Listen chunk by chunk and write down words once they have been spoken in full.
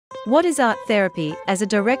What is art therapy as a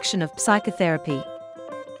direction of psychotherapy?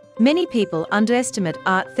 Many people underestimate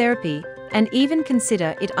art therapy and even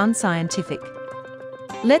consider it unscientific.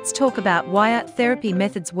 Let's talk about why art therapy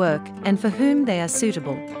methods work and for whom they are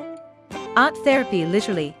suitable. Art therapy,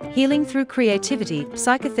 literally, healing through creativity,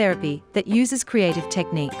 psychotherapy that uses creative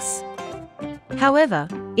techniques. However,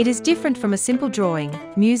 it is different from a simple drawing,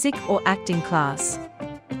 music, or acting class.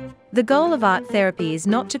 The goal of art therapy is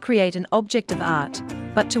not to create an object of art,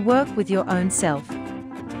 but to work with your own self.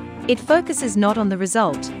 It focuses not on the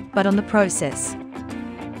result, but on the process.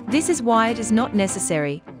 This is why it is not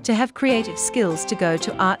necessary to have creative skills to go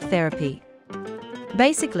to art therapy.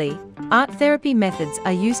 Basically, art therapy methods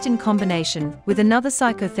are used in combination with another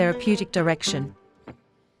psychotherapeutic direction.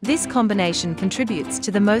 This combination contributes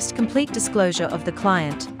to the most complete disclosure of the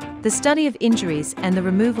client, the study of injuries, and the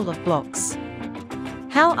removal of blocks.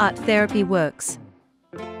 How art therapy works.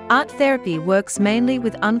 Art therapy works mainly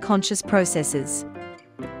with unconscious processes.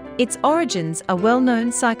 Its origins are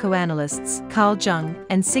well-known psychoanalysts Carl Jung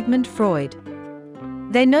and Sigmund Freud.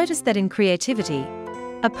 They noticed that in creativity,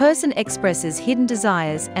 a person expresses hidden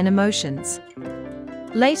desires and emotions.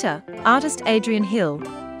 Later, artist Adrian Hill,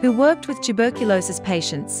 who worked with tuberculosis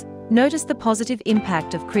patients, noticed the positive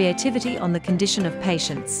impact of creativity on the condition of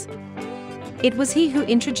patients. It was he who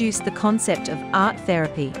introduced the concept of art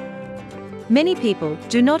therapy. Many people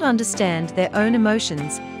do not understand their own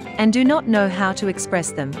emotions and do not know how to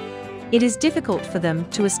express them. It is difficult for them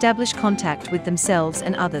to establish contact with themselves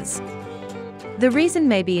and others. The reason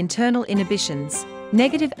may be internal inhibitions,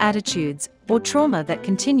 negative attitudes, or trauma that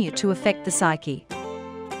continue to affect the psyche.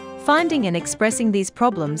 Finding and expressing these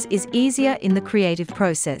problems is easier in the creative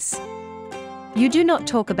process. You do not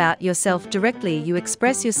talk about yourself directly, you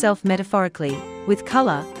express yourself metaphorically, with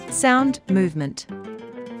color, sound, movement.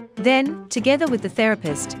 Then, together with the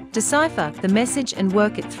therapist, decipher the message and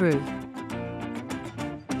work it through.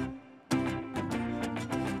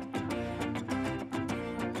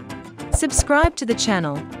 Subscribe to the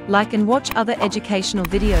channel, like and watch other educational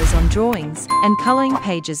videos on drawings and coloring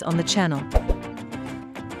pages on the channel.